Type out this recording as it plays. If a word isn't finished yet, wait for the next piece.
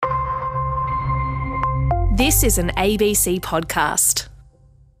This is an ABC podcast.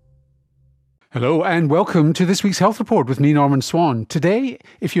 Hello and welcome to this week's Health Report with me, Norman Swan. Today,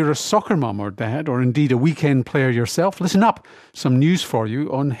 if you're a soccer mum or dad, or indeed a weekend player yourself, listen up. Some news for you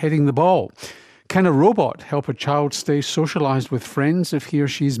on heading the ball. Can a robot help a child stay socialised with friends if he or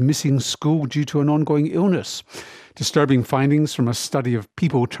she is missing school due to an ongoing illness? Disturbing findings from a study of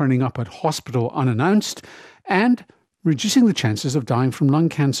people turning up at hospital unannounced, and reducing the chances of dying from lung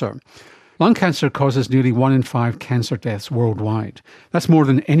cancer. Lung cancer causes nearly 1 in 5 cancer deaths worldwide. That's more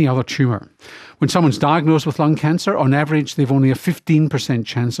than any other tumour. When someone's diagnosed with lung cancer, on average, they've only a 15%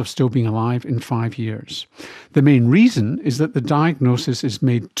 chance of still being alive in 5 years. The main reason is that the diagnosis is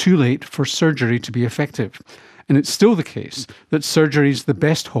made too late for surgery to be effective. And it's still the case that surgery is the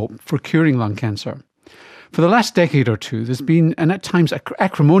best hope for curing lung cancer. For the last decade or two, there's been an at times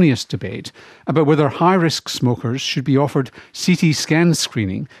acrimonious debate about whether high-risk smokers should be offered CT scan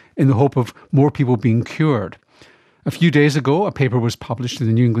screening in the hope of more people being cured. A few days ago, a paper was published in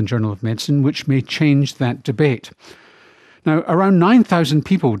the New England Journal of Medicine which may change that debate. Now, around 9,000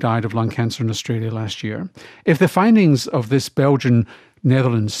 people died of lung cancer in Australia last year. If the findings of this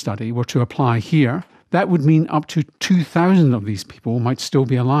Belgian-Netherlands study were to apply here, that would mean up to 2,000 of these people might still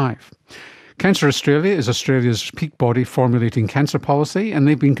be alive. Cancer Australia is Australia's peak body formulating cancer policy, and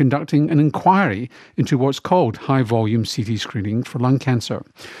they've been conducting an inquiry into what's called high-volume CT screening for lung cancer.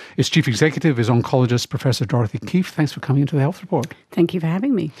 Its chief executive is oncologist Professor Dorothy Keefe. Thanks for coming into the Health Report. Thank you for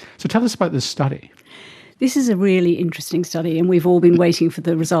having me. So tell us about this study. This is a really interesting study, and we've all been waiting for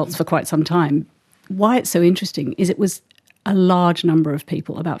the results for quite some time. Why it's so interesting is it was a large number of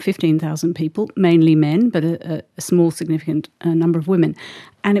people, about 15,000 people, mainly men, but a small significant number of women.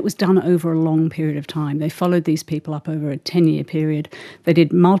 And it was done over a long period of time. They followed these people up over a 10-year period. They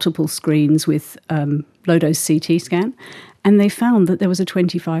did multiple screens with low-dose CT scan, and they found that there was a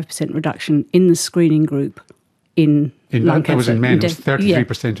 25% reduction in the screening group in lung cancer. That was in men, it was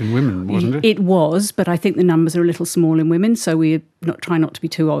 33% in women, wasn't it? It was, but I think the numbers are a little small in women, so we try not to be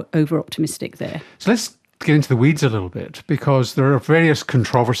too over-optimistic there. So let's get into the weeds a little bit, because there are various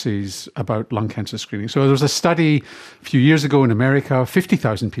controversies about lung cancer screening. So there was a study a few years ago in America,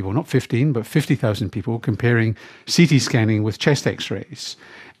 50,000 people, not 15, but 50,000 people comparing CT scanning with chest x-rays.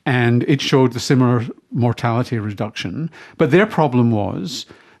 And it showed the similar mortality reduction. But their problem was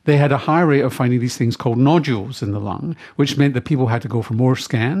they had a high rate of finding these things called nodules in the lung, which meant that people had to go for more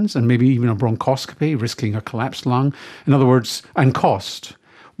scans and maybe even a bronchoscopy, risking a collapsed lung. In other words, and cost.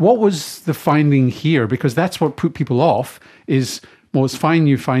 What was the finding here? Because that's what put people off is, well, it's fine,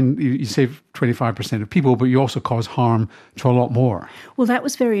 you save 25% of people, but you also cause harm to a lot more. Well, that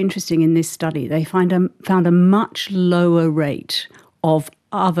was very interesting in this study. They found a much lower rate of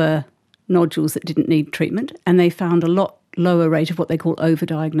other nodules that didn't need treatment, and they found a lot lower rate of what they call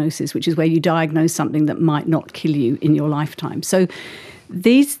overdiagnosis, which is where you diagnose something that might not kill you in your lifetime. So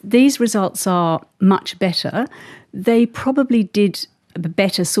these results are much better. They probably did a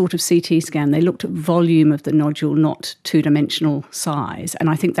better sort of CT scan. They looked at volume of the nodule, not two-dimensional size, and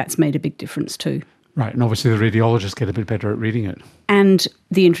I think that's made a big difference too. Right, and obviously the radiologists get a bit better at reading it. And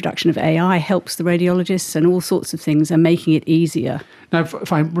the introduction of AI helps the radiologists, and all sorts of things are making it easier. Now,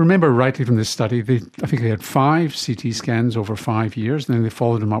 if I remember rightly from this study, I think they had 5 CT scans over 5 years, and then they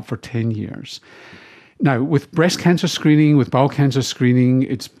followed them up for 10 years. Now, with breast cancer screening, with bowel cancer screening,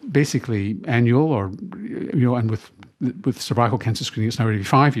 it's basically annual, or and with cervical cancer screening, it's now really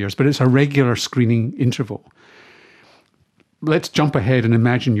 5 years, but it's a regular screening interval. Let's jump ahead and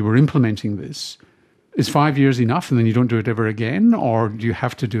imagine you were implementing this. Is 5 years enough and then you don't do it ever again, or do you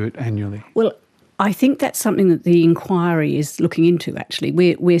have to do it annually? Well, I think that's something that the inquiry is looking into, actually.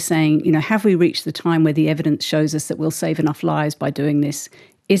 We're saying, have we reached the time where the evidence shows us that we'll save enough lives by doing this?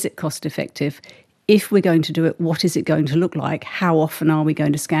 Is it cost effective? If we're going to do it, what is it going to look like? How often are we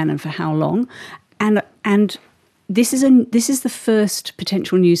going to scan and for how long? And this is the first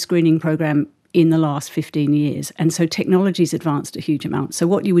potential new screening program in the last 15 years. And so technology's advanced a huge amount. So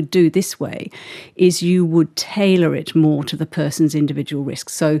what you would do this way is you would tailor it more to the person's individual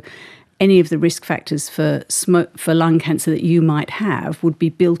risks. So any of the risk factors for lung cancer that you might have would be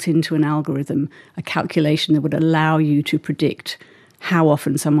built into an algorithm, a calculation that would allow you to predict how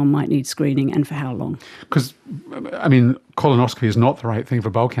often someone might need screening and for how long. Because, colonoscopy is not the right thing for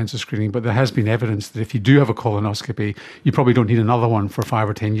bowel cancer screening, but there has been evidence that if you do have a colonoscopy, you probably don't need another one for 5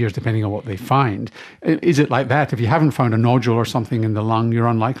 or 10 years, depending on what they find. Is it like that? If you haven't found a nodule or something in the lung, you're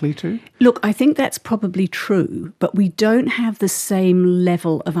unlikely to? Look, I think that's probably true, but we don't have the same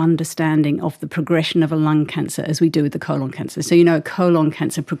level of understanding of the progression of a lung cancer as we do with the colon cancer. So, colon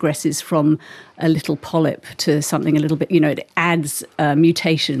cancer progresses from a little polyp to something a little bit, it adds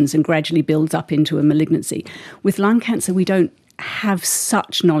mutations and gradually builds up into a malignancy. With lung cancer, we don't have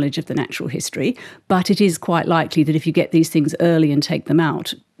such knowledge of the natural history, but it is quite likely that if you get these things early and take them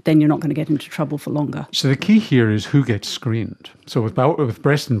out, then you're not going to get into trouble for longer. So the key here is who gets screened. So with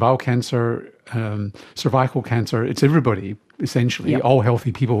breast and bowel cancer, cervical cancer, it's everybody, essentially. Yep. All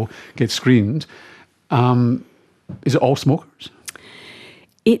healthy people get screened. Is it all smokers?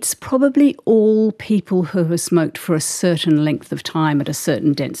 It's probably all people who have smoked for a certain length of time at a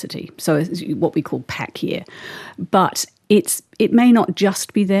certain density, so it's what we call pack year. But it may not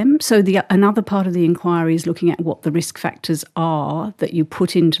just be them. So another part of the inquiry is looking at what the risk factors are that you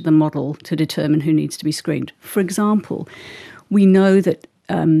put into the model to determine who needs to be screened. For example, we know that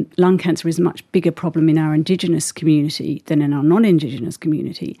lung cancer is a much bigger problem in our Indigenous community than in our non-Indigenous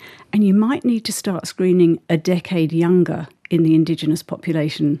community, and you might need to start screening a decade younger in the Indigenous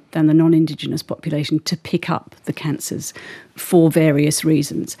population than the non-Indigenous population to pick up the cancers for various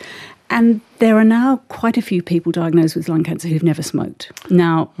reasons. And there are now quite a few people diagnosed with lung cancer who've never smoked.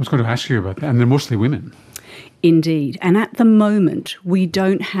 Now, I was going to ask you about that, and they're mostly women. Indeed. And at the moment, we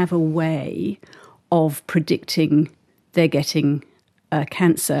don't have a way of predicting they're getting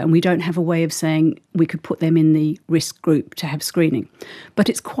cancer, and we don't have a way of saying we could put them in the risk group to have screening. But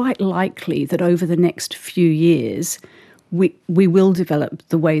it's quite likely that over the next few years, we will develop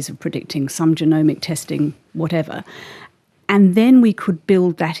the ways of predicting, some genomic testing, whatever. And then we could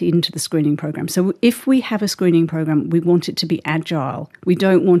build that into the screening program. So if we have a screening program, we want it to be agile. We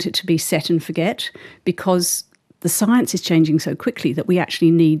don't want it to be set and forget, because the science is changing so quickly that we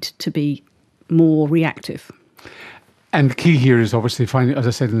actually need to be more reactive. And the key here is obviously finding, as I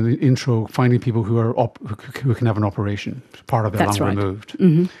said in the intro, finding people who can have an operation, part of their lung removed.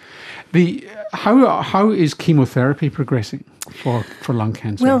 Mm-hmm. How is chemotherapy progressing for lung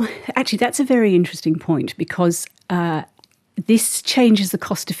cancer? Well, actually, that's a very interesting point, because this changes the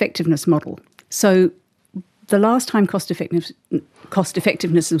cost-effectiveness model. So the last time cost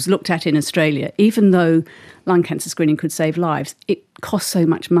effectiveness was looked at in Australia, even though lung cancer screening could save lives, it costs so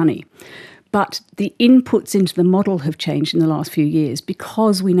much money. But the inputs into the model have changed in the last few years,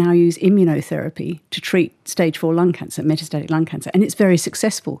 because we now use immunotherapy to treat stage 4 lung cancer, metastatic lung cancer, and it's very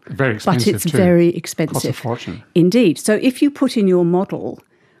successful. Very expensive, but it's too. Very expensive. Costs a fortune. Indeed. So if you put in your model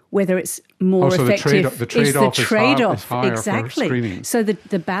whether it's more effective, the trade-off is higher exactly. For screening. So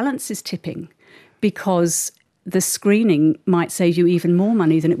the balance is tipping, because the screening might save you even more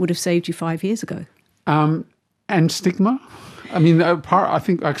money than it would have saved you 5 years ago. And stigma? I mean,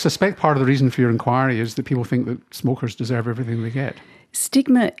 I suspect part of the reason for your inquiry is that people think that smokers deserve everything they get.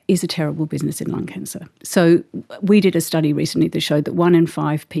 Stigma is a terrible business in lung cancer. So we did a study recently that showed that 1 in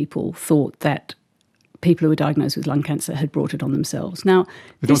 5 people thought that people who were diagnosed with lung cancer had brought it on themselves. Now,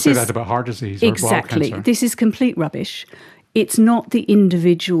 they don't say that about heart disease or bowel cancer. Exactly. This is complete rubbish. It's not the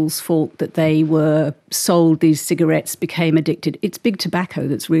individual's fault that they were sold these cigarettes, became addicted. It's big tobacco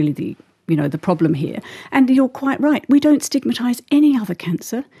that's really the problem here. And you're quite right. We don't stigmatise any other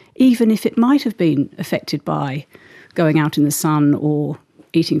cancer, even if it might have been affected by going out in the sun or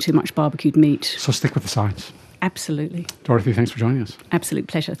eating too much barbecued meat. So stick with the science. Absolutely. Dorothy, thanks for joining us. Absolute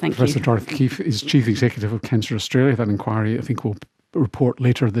pleasure. Thank you. Professor Dorothy Keefe is Chief Executive of Cancer Australia. That inquiry, I think, will report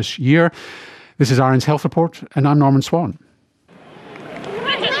later this year. This is RN's Health Report, and I'm Norman Swan.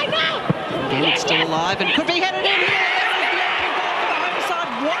 Again, it's still alive and could be headed in here.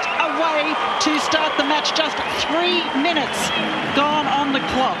 What a way to start the match. Just 3 minutes gone on the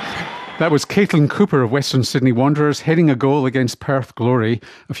clock. That was Caitlin Cooper of Western Sydney Wanderers heading a goal against Perth Glory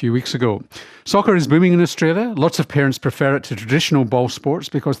a few weeks ago. Soccer is booming in Australia. Lots of parents prefer it to traditional ball sports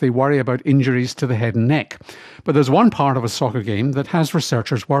because they worry about injuries to the head and neck. But there's one part of a soccer game that has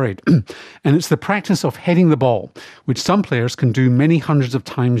researchers worried, and it's the practice of heading the ball, which some players can do many hundreds of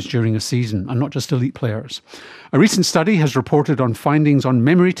times during a season, and not just elite players. A recent study has reported on findings on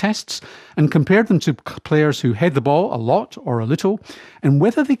memory tests and compared them to players who head the ball a lot or a little, and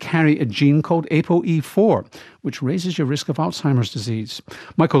whether they carry a gene called ApoE4, which raises your risk of Alzheimer's disease.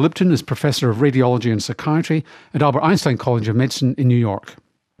 Michael Lipton is Professor of Radiology and Psychiatry at Albert Einstein College of Medicine in New York.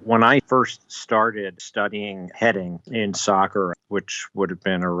 When I first started studying heading in soccer, which would have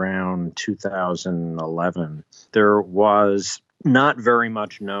been around 2011, there was not very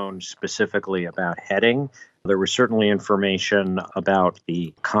much known specifically about heading. There was certainly information about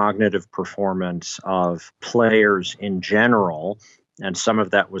the cognitive performance of players in general, and some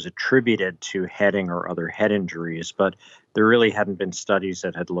of that was attributed to heading or other head injuries, but there really hadn't been studies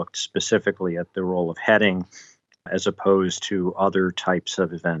that had looked specifically at the role of heading as opposed to other types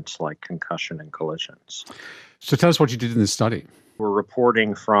of events like concussion and collisions. So tell us what you did in this study. We're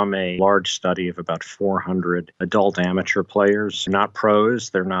reporting from a large study of about 400 adult amateur players, not pros,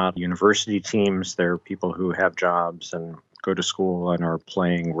 they're not university teams, they're people who have jobs and go to school and are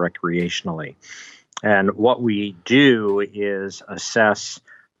playing recreationally. And what we do is assess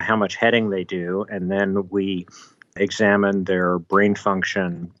how much heading they do, and then we examine their brain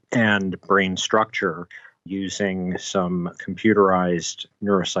function and brain structure using some computerized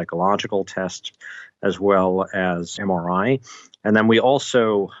neuropsychological tests as well as MRI. And then we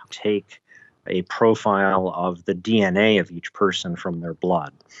also take a profile of the DNA of each person from their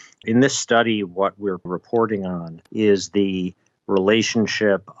blood. In this study, what we're reporting on is the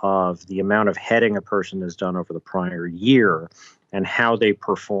relationship of the amount of heading a person has done over the prior year and how they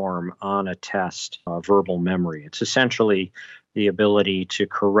perform on a test of verbal memory. It's essentially the ability to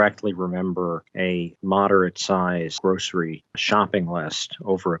correctly remember a moderate-sized grocery shopping list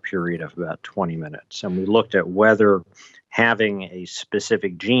over a period of about 20 minutes. And we looked at whether having a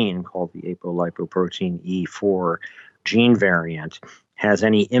specific gene called the apolipoprotein E4 gene variant has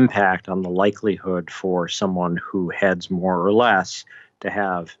any impact on the likelihood for someone who heads more or less to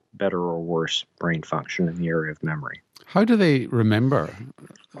have better or worse brain function in the area of memory. How do they remember?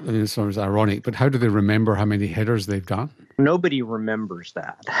 I mean, it's sort of ironic, but how do they remember how many headers they've done? Nobody remembers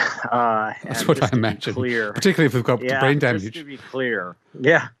that. That's what I imagine, particularly if they've got brain damage. Just to be clear,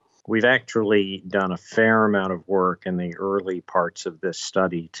 we've actually done a fair amount of work in the early parts of this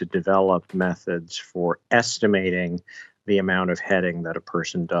study to develop methods for estimating the amount of heading that a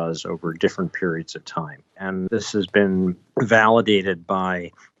person does over different periods of time. And this has been validated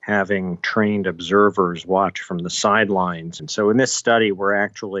by having trained observers watch from the sidelines. And so in this study, we're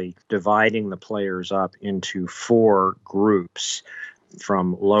actually dividing the players up into 4 groups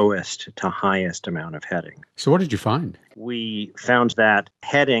from lowest to highest amount of heading. So what did you find? We found that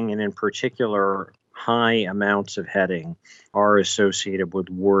heading, and in particular high amounts of heading, are associated with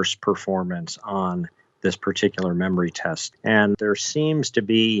worse performance on this particular memory test. And there seems to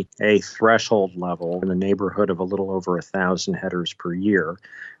be a threshold level in the neighborhood of a little over 1,000 headers per year,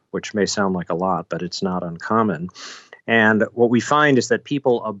 which may sound like a lot, but it's not uncommon. And what we find is that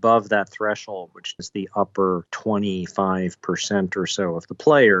people above that threshold, which is the upper 25% or so of the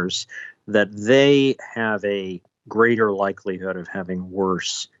players, that they have a greater likelihood of having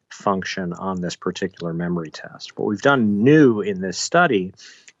worse function on this particular memory test. What we've done new in this study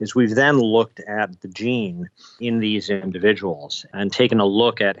is we've then looked at the gene in these individuals and taken a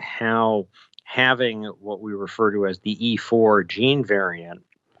look at how having what we refer to as the E4 gene variant.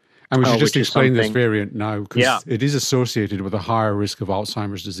 And we should just explain this variant now, because it is associated with a higher risk of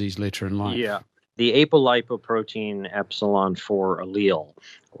Alzheimer's disease later in life. Yeah. The apolipoprotein epsilon 4 allele,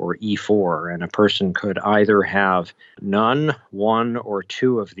 or E4, and a person could either have none, 1, or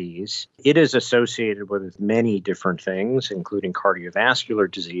 2 of these. It is associated with many different things, including cardiovascular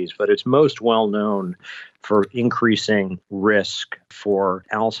disease, but it's most well known for increasing risk for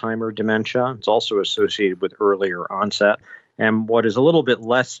Alzheimer's dementia. It's also associated with earlier onset. And what is a little bit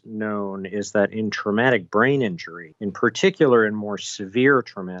less known is that in traumatic brain injury, in particular in more severe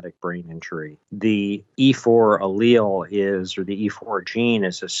traumatic brain injury, the E4 allele or the E4 gene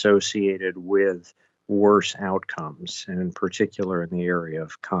is associated with worse outcomes, and in particular in the area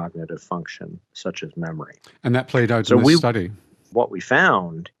of cognitive function, such as memory. And that played out in this study. What we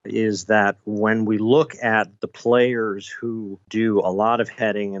found is that when we look at the players who do a lot of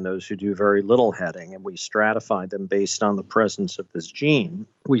heading and those who do very little heading, and we stratify them based on the presence of this gene,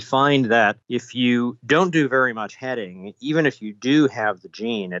 we find that if you don't do very much heading, even if you do have the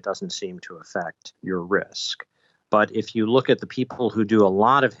gene, it doesn't seem to affect your risk. But if you look at the people who do a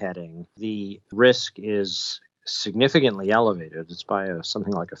lot of heading, the risk is significantly elevated. It's by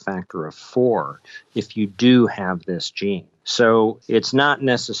something like a factor of 4 if you do have this gene. So it's not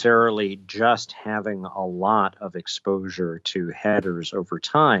necessarily just having a lot of exposure to headers over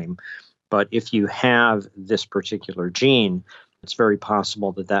time, but if you have this particular gene, it's very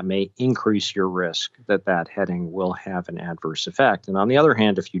possible that that may increase your risk that heading will have an adverse effect. And on the other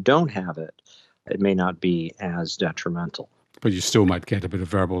hand, if you don't have it, it may not be as detrimental. But you still might get a bit of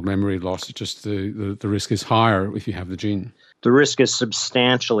verbal memory loss. It's just the risk is higher if you have the gene. The risk is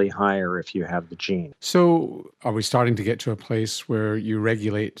substantially higher if you have the gene. So are we starting to get to a place where you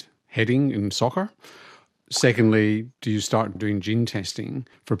regulate heading in soccer? Secondly, do you start doing gene testing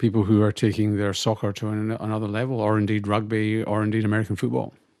for people who are taking their soccer to another level, or indeed rugby, or indeed American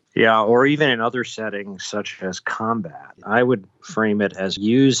football? Yeah, or even in other settings such as combat. I would frame it as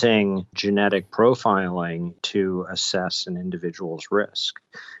using genetic profiling to assess an individual's risk.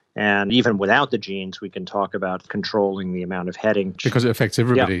 And even without the genes, we can talk about controlling the amount of heading. Because it affects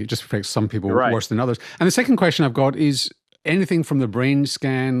everybody. Yeah. It just affects some people Right. worse than others. And the second question I've got is anything from the brain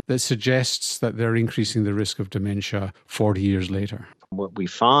scan that suggests that they're increasing the risk of dementia 40 years later? What we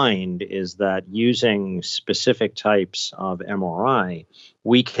find is that using specific types of MRI,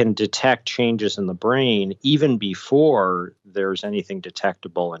 we can detect changes in the brain even before there's anything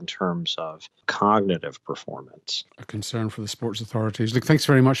detectable in terms of cognitive performance. A concern for the sports authorities. Look, thanks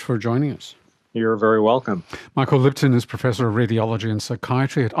very much for joining us. You're very welcome. Michael Lipton is Professor of Radiology and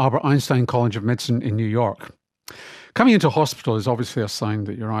Psychiatry at Albert Einstein College of Medicine in New York. Coming into hospital is obviously a sign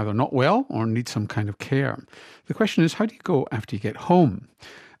that you're either not well or need some kind of care. The question is, how do you go after you get home?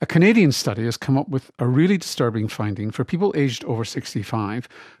 A Canadian study has come up with a really disturbing finding for people aged over 65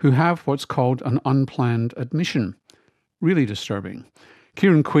 who have what's called an unplanned admission. Really disturbing.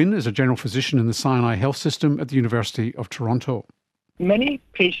 Kieran Quinn is a general physician in the Sinai Health System at the University of Toronto. Many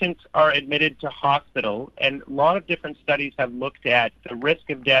patients are admitted to hospital, and a lot of different studies have looked at the risk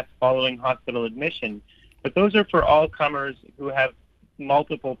of death following hospital admission. But those are for all comers who have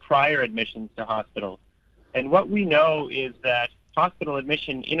multiple prior admissions to hospital. And what we know is that hospital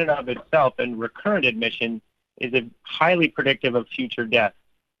admission in and of itself and recurrent admission is highly predictive of future death.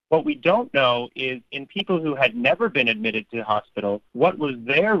 What we don't know is in people who had never been admitted to hospital, what was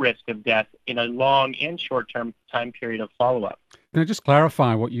their risk of death in a long and short-term time period of follow-up. Can I just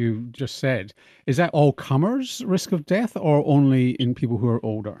clarify what you just said? Is that all comers' risk of death or only in people who are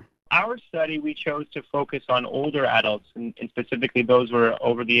older? Our study, we chose to focus on older adults, and specifically those who are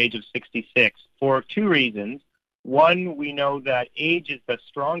over the age of 66, for two reasons. One, we know that age is the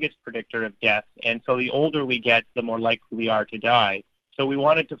strongest predictor of death, and so the older we get, the more likely we are to die. So we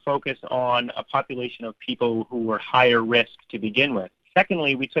wanted to focus on a population of people who were higher risk to begin with.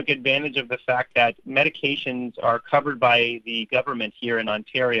 Secondly, we took advantage of the fact that medications are covered by the government here in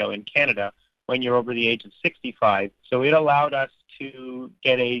Ontario and Canada when you're over the age of 65. So it allowed us to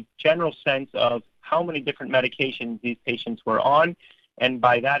get a general sense of how many different medications these patients were on, and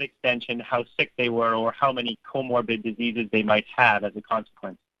by that extension, how sick they were or how many comorbid diseases they might have as a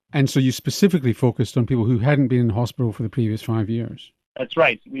consequence. And so you specifically focused on people who hadn't been in hospital for the previous 5 years? That's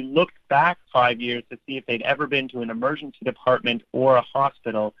right. We looked back 5 years to see if they'd ever been to an emergency department or a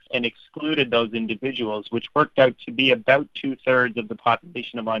hospital and excluded those individuals, which worked out to be about 2/3 of the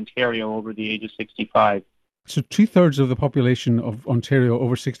population of Ontario over the age of 65. So 2/3 of the population of Ontario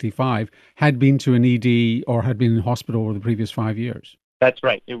over 65 had been to an ED or had been in hospital over the previous 5 years? That's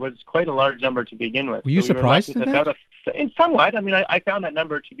right. It was quite a large number to begin with. Were you surprised at that? In somewhat. I mean, I found that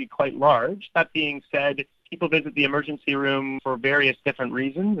number to be quite large. That being said, people visit the emergency room for various different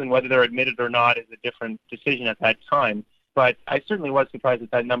reasons, and whether they're admitted or not is a different decision at that time. But I certainly was surprised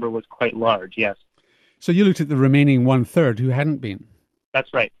that number was quite large, yes. So you looked at the remaining 1/3 who hadn't been?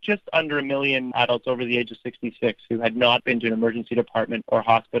 That's right. Just under 1 million adults over the age of 66 who had not been to an emergency department or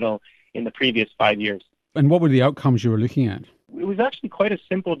hospital in the previous 5 years. And what were the outcomes you were looking at? It was actually quite a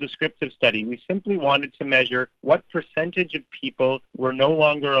simple descriptive study. We simply wanted to measure what percentage of people were no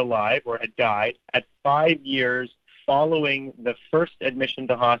longer alive or had died at 5 years following the first admission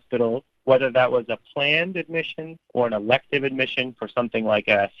to hospital, whether that was a planned admission or an elective admission for something like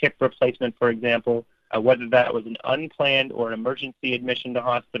a hip replacement, for example, whether that was an unplanned or emergency admission to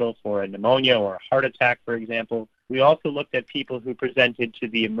hospital for a pneumonia or a heart attack, for example. We also looked at people who presented to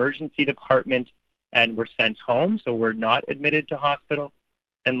the emergency department and were sent home, so were not admitted to hospital.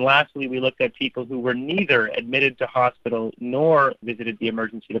 And lastly, we looked at people who were neither admitted to hospital nor visited the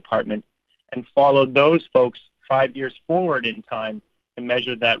emergency department and followed those folks 5 years forward in time to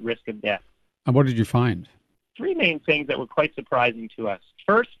measure that risk of death. And what did you find? Three main things that were quite surprising to us.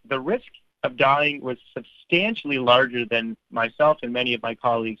 First, the risk of dying was substantially larger than myself and many of my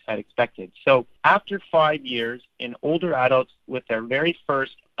colleagues had expected. So after 5 years, in older adults with their very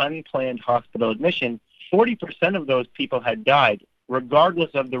first unplanned hospital admission, 40% of those people had died,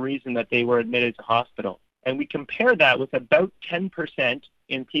 regardless of the reason that they were admitted to hospital. And we compare that with about 10%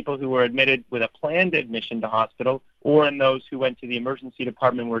 in people who were admitted with a planned admission to hospital, or in those who went to the emergency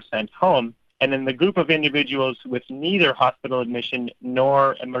department and were sent home. And in the group of individuals with neither hospital admission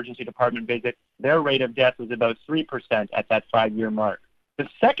nor emergency department visit, their rate of death was about 3% at that 5-year mark. The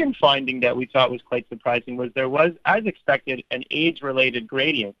second finding that we thought was quite surprising was there was, as expected, an age-related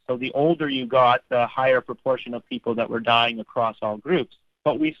gradient. So the older you got, the higher proportion of people that were dying across all groups.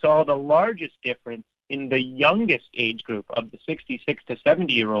 But we saw the largest difference in the youngest age group of the 66 to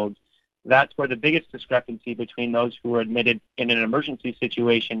 70-year-olds, that's where the biggest discrepancy between those who were admitted in an emergency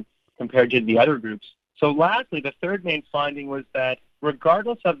situation compared to the other groups. So lastly, the third main finding was that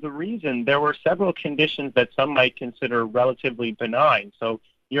regardless of the reason, there were several conditions that some might consider relatively benign. So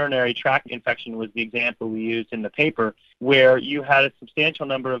urinary tract infection was the example we used in the paper, where you had a substantial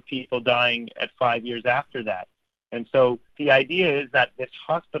number of people dying at 5 years after that. And so the idea is that this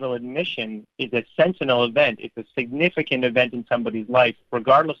hospital admission is a sentinel event. It's a significant event in somebody's life,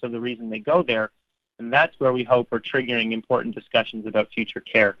 regardless of the reason they go there. And that's where we hope we're triggering important discussions about future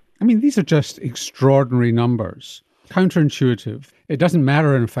care. I mean, these are just extraordinary numbers. Counterintuitive. It doesn't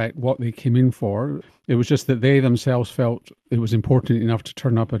matter, in fact, what they came in for. It was just that they themselves felt it was important enough to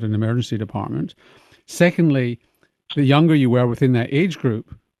turn up at an emergency department. Secondly, the younger you were within that age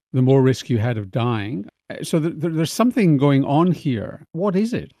group, the more risk you had of dying. So there's something going on here. What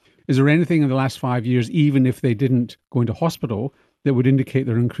is it? Is there anything in the last 5 years, even if they didn't go into hospital, that would indicate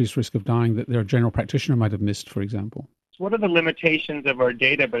their increased risk of dying that their general practitioner might have missed, for example? What are the limitations of our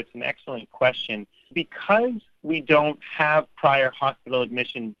data? But it's an excellent question. Because we don't have prior hospital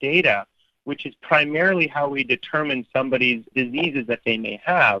admission data, which is primarily how we determine somebody's diseases that they may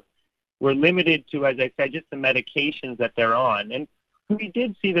have, we're limited to, as I said, just the medications that they're on. And we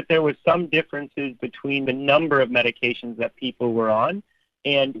did see that there was some differences between the number of medications that people were on,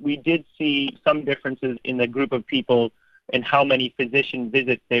 and we did see some differences in the group of people and how many physician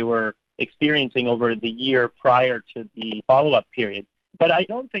visits they were experiencing over the year prior to the follow-up period. But I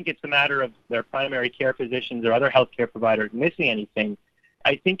don't think it's a matter of their primary care physicians or other healthcare providers missing anything.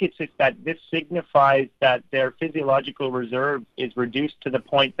 I think it's just that this signifies that their physiological reserve is reduced to the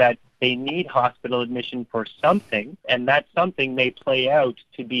point that they need hospital admission for something, and that something may play out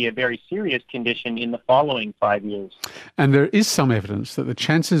to be a very serious condition in the following 5 years. And there is some evidence that the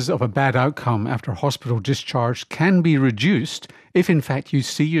chances of a bad outcome after hospital discharge can be reduced if, in fact, you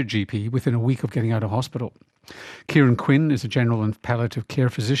see your GP within a week of getting out of hospital. Kieran Quinn is a general and palliative care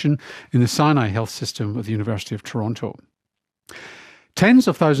physician in the Sinai Health System of the University of Toronto. Tens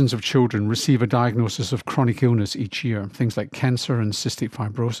of thousands of children receive a diagnosis of chronic illness each year, things like cancer and cystic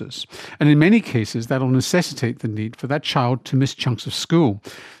fibrosis. And in many cases, that will necessitate the need for that child to miss chunks of school.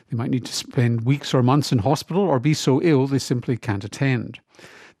 They might need to spend weeks or months in hospital or be so ill they simply can't attend.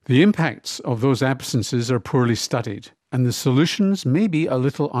 The impacts of those absences are poorly studied, and the solutions may be a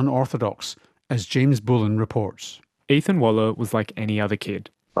little unorthodox, as James Bullen reports. Ethan Waller was like any other kid.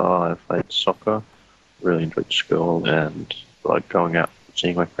 I played soccer, really enjoyed school, and like going out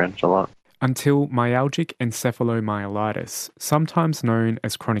seeing my friends a lot. Until myalgic encephalomyelitis, sometimes known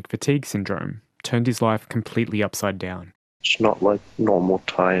as chronic fatigue syndrome, turned his life completely upside down. It's not like normal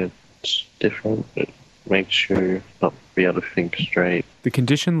tired, it's different. It makes you not be able to think straight. The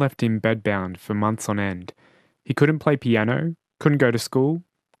condition left him bedbound for months on end. He couldn't play piano, couldn't go to school,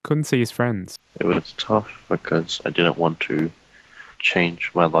 couldn't see his friends. It was tough because I didn't want to change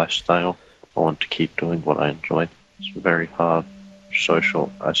my lifestyle. I wanted to keep doing what I enjoyed. It's very hard,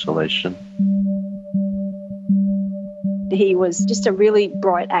 social isolation. He was just a really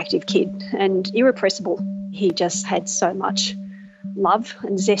bright, active kid and irrepressible. He just had so much love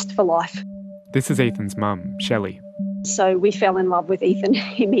and zest for life. This is Ethan's mum, Shelley. So we fell in love with Ethan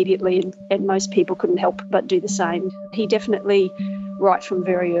immediately, and most people couldn't help but do the same. He definitely, right from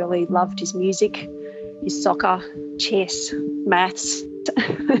very early, loved his music, his soccer, chess, maths.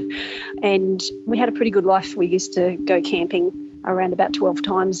 And we had a pretty good life. We used to go camping around about 12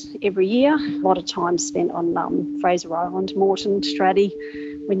 times every year. A lot of time spent on Fraser Island, Moreton, Straddie.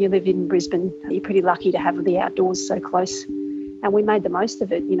 When you live in Brisbane, you're pretty lucky to have the outdoors so close. And we made the most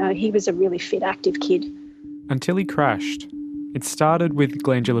of it. You know, he was a really fit, active kid. Until he crashed. It started with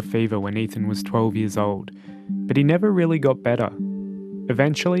glandular fever when Ethan was 12 years old, but he never really got better.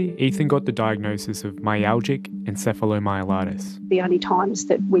 Eventually, Ethan got the diagnosis of myalgic encephalomyelitis. The only times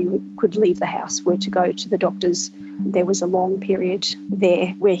that we could leave the house were to go to the doctors. There was a long period there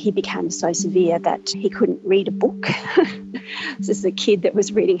where he became so severe that he couldn't read a book. This is a kid that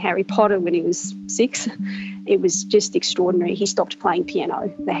was reading Harry Potter when he was 6. It was just extraordinary. He stopped playing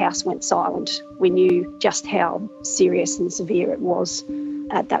piano. The house went silent. We knew just how serious and severe it was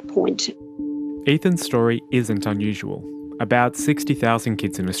at that point. Ethan's story isn't unusual. About 60,000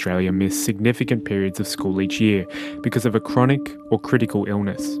 kids in Australia miss significant periods of school each year because of a chronic or critical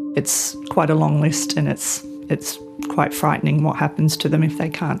illness. It's quite a long list, and it's quite frightening what happens to them if they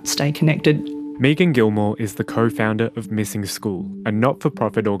can't stay connected. Megan Gilmore is the co-founder of Missing School, a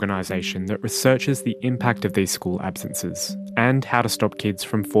not-for-profit organisation that researches the impact of these school absences and how to stop kids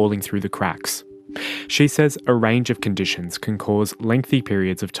from falling through the cracks. She says a range of conditions can cause lengthy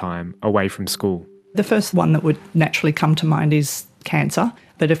periods of time away from school. The first one that would naturally come to mind is cancer,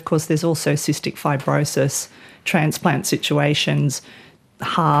 but of course there's also cystic fibrosis, transplant situations,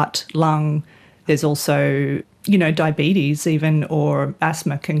 heart, lung. There's also, diabetes even, or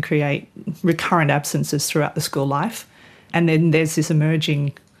asthma can create recurrent absences throughout the school life. And then there's this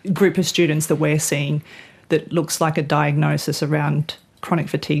emerging group of students that we're seeing that looks like a diagnosis around chronic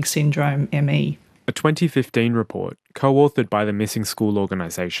fatigue syndrome, ME. A 2015 report, co-authored by the Missing School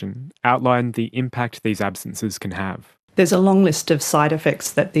organisation, outlined the impact these absences can have. There's a long list of side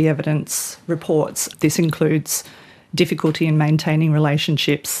effects that the evidence reports. This includes difficulty in maintaining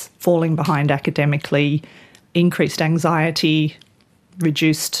relationships, falling behind academically, increased anxiety,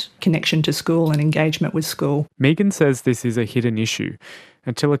 reduced connection to school and engagement with school. Megan says this is a hidden issue.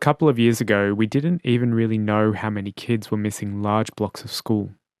 Until a couple of years ago, we didn't even really know how many kids were missing large blocks of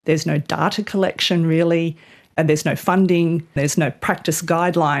school. There's no data collection really, and there's no funding, there's no practice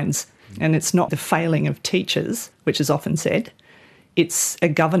guidelines, and it's not the failing of teachers, which is often said. It's a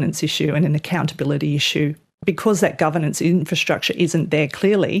governance issue and an accountability issue. Because that governance infrastructure isn't there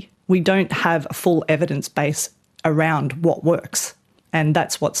clearly, we don't have a full evidence base around what works, and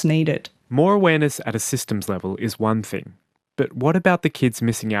that's what's needed. More awareness at a systems level is one thing, but what about the kids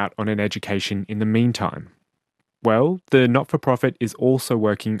missing out on an education in the meantime? Well, the not-for-profit is also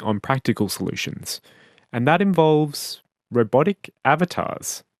working on practical solutions, and that involves robotic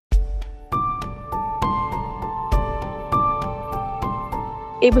avatars.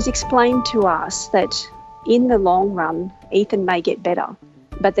 It was explained to us that in the long run, Ethan may get better,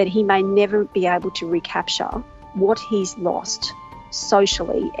 but that he may never be able to recapture what he's lost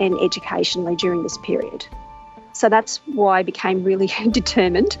socially and educationally during this period. So that's why I became really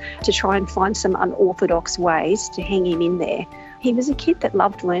determined to try and find some unorthodox ways to hang him in there. He was a kid that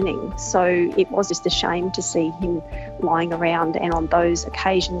loved learning, so it was just a shame to see him lying around, and on those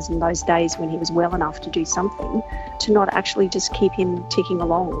occasions and those days when he was well enough to do something, to not actually just keep him ticking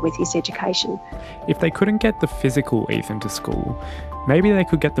along with his education. If they couldn't get the physical Ethan to school, maybe they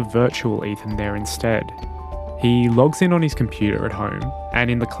could get the virtual Ethan there instead. He logs in on his computer at home, and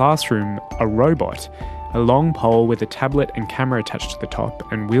in the classroom, a robot, a long pole with a tablet and camera attached to the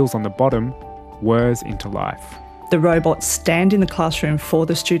top and wheels on the bottom, whirs into life. The robots stand in the classroom for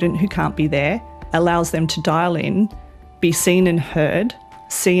the student who can't be there, allows them to dial in, be seen and heard,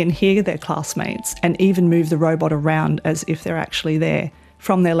 see and hear their classmates, and even move the robot around as if they're actually there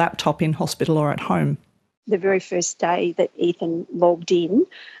from their laptop in hospital or at home. The very first day that Ethan logged in,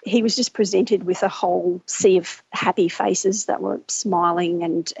 he was just presented with a whole sea of happy faces that were smiling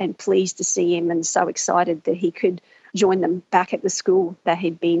and pleased to see him, and so excited that he could join them back at the school that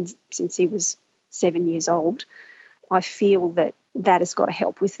he'd been since he was 7 years old. I feel that has got to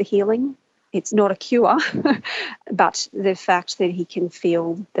help with the healing. It's not a cure, but the fact that he can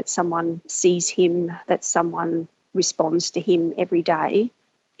feel that someone sees him, that someone responds to him every day,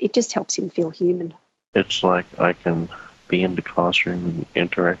 it just helps him feel human. It's like I can be in the classroom and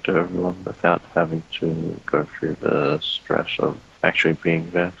interact with everyone without having to go through the stress of actually being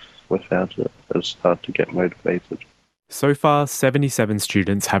there. Without it, it's hard to get motivated. So far, 77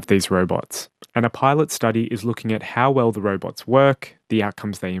 students have these robots, and a pilot study is looking at how well the robots work, the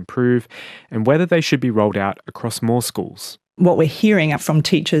outcomes they improve, and whether they should be rolled out across more schools. What we're hearing from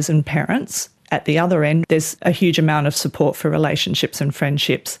teachers and parents, at the other end, there's a huge amount of support for relationships and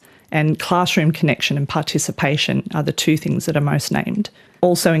friendships, and classroom connection and participation are the two things that are most named.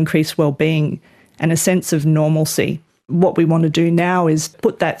 Also increased well-being and a sense of normalcy. What we want to do now is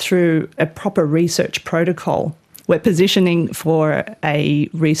put that through a proper research protocol. We're positioning for a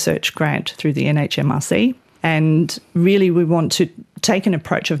research grant through the NHMRC, and really we want to take an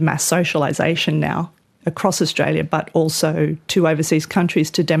approach of mass socialisation now across Australia, but also to overseas countries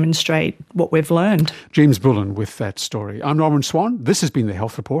to demonstrate what we've learned. James Bullen with that story. I'm Norman Swan. This has been The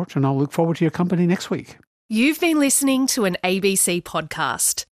Health Report, and I'll look forward to your company next week. You've been listening to an ABC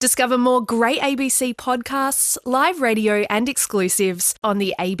podcast. Discover more great ABC podcasts, live radio and exclusives on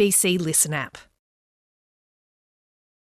the ABC Listen app.